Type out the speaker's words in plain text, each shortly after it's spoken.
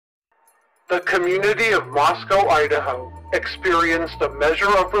The community of Moscow, Idaho experienced a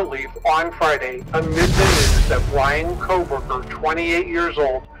measure of relief on Friday amid the news that Bryan Kohberger, 28 years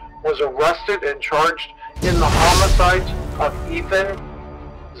old, was arrested and charged in the homicides of Inan,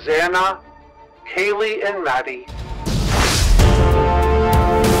 Xana, Kaylee and Maddie.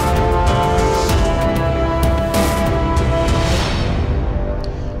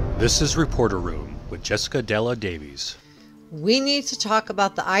 This is Reporter Room with Jessica Della Davies. We need to talk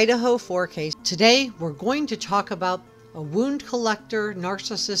about the Idaho 4 case. Today, we're going to talk about a wound collector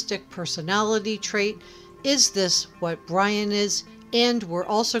narcissistic personality trait. Is this what Bryan is? And we're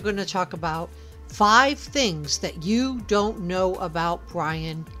also going to talk about 5 things that you don't know about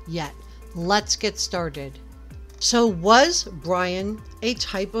Bryan yet. Let's get started. So was Bryan a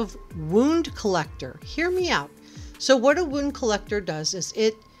type of wound collector? Hear me out. So what a wound collector does is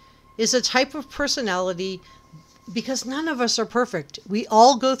it is a type of personality, because none of us are perfect. We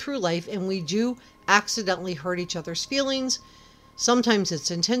all go through life and we do accidentally hurt each other's feelings. Sometimes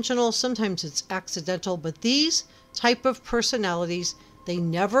it's intentional, sometimes it's accidental, but these type of personalities, they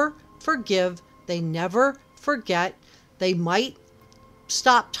never forgive, they never forget. They might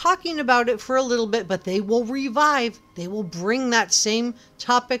stop talking about it for a little bit, but they will revive. They will bring that same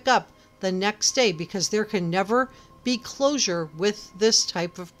topic up the next day because there can never be closure with this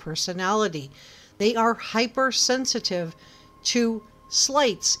type of personality. They are hypersensitive to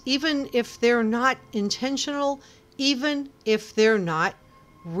slights, even if they're not intentional, even if they're not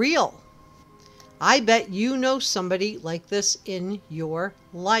real. I bet you know somebody like this in your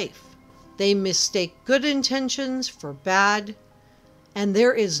life. They mistake good intentions for bad, and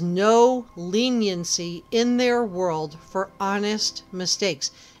there is no leniency in their world for honest mistakes.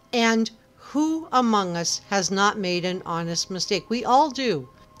 And who among us has not made an honest mistake? We all do.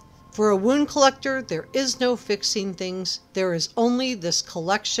 For a wound collector, there is no fixing things. There is only this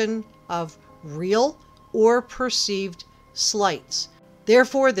collection of real or perceived slights.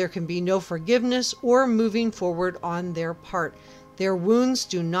 Therefore, there can be no forgiveness or moving forward on their part. Their wounds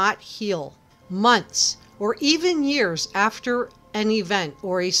do not heal. Months or even years after an event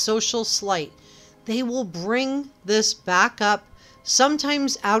or a social slight, they will bring this back up,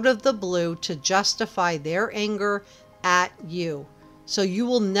 sometimes out of the blue, to justify their anger at you. So you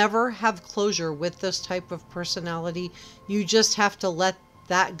will never have closure with this type of personality. You just have to let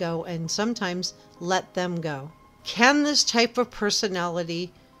that go and sometimes let them go. Can this type of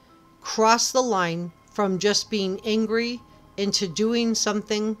personality cross the line from just being angry into doing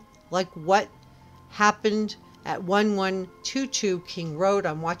something like what happened at 1122 King Road?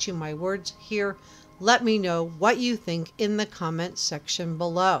 I'm watching my words here. Let me know what you think in the comment section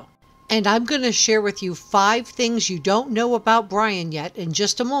below. And I'm going to share with you 5 things you don't know about Bryan yet in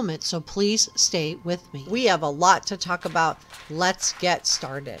just a moment, so please stay with me. We have a lot to talk about. Let's get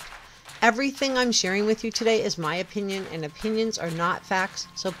started. Everything I'm sharing with you today is my opinion, and opinions are not facts,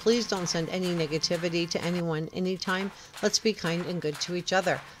 so please don't send any negativity to anyone anytime. Let's be kind and good to each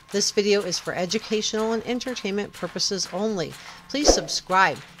other. This video is for educational and entertainment purposes only. Please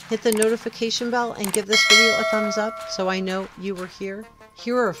subscribe, hit the notification bell, and give this video a thumbs up so I know you were here.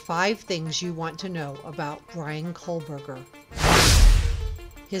 Here are 5 things you want to know about Bryan Kohberger.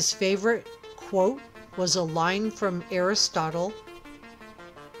 His favorite quote was a line from Aristotle.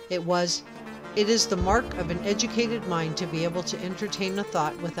 It was, "It is the mark of an educated mind to be able to entertain a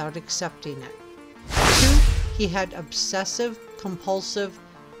thought without accepting it." 2, he had obsessive compulsive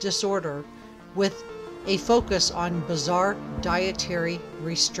disorder with a focus on bizarre dietary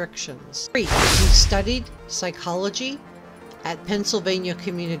restrictions. 3, he studied psychology at Pennsylvania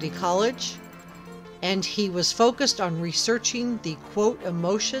Community College, and he was focused on researching the, quote,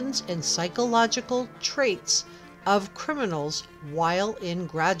 emotions and psychological traits of criminals while in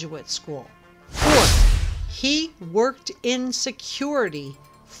graduate school. 4, he worked in security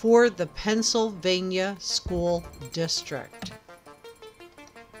for the Pennsylvania School District.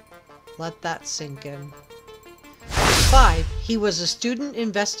 Let that sink in. 5, he was a student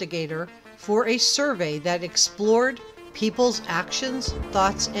investigator for a survey that explored people's actions,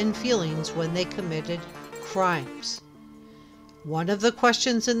 thoughts, and feelings when they committed crimes. One of the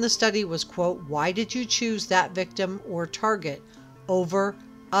questions in the study was, quote, "Why did you choose that victim or target over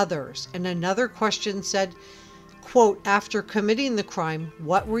others?" And another question said, quote, "After committing the crime,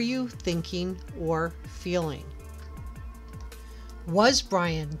 what were you thinking or feeling?" Was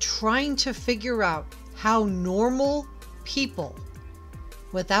Bryan trying to figure out how normal people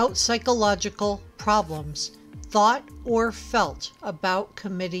without psychological problems thought or felt about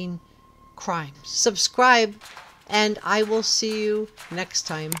committing crimes? Subscribe, and I will see you next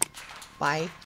time. Bye.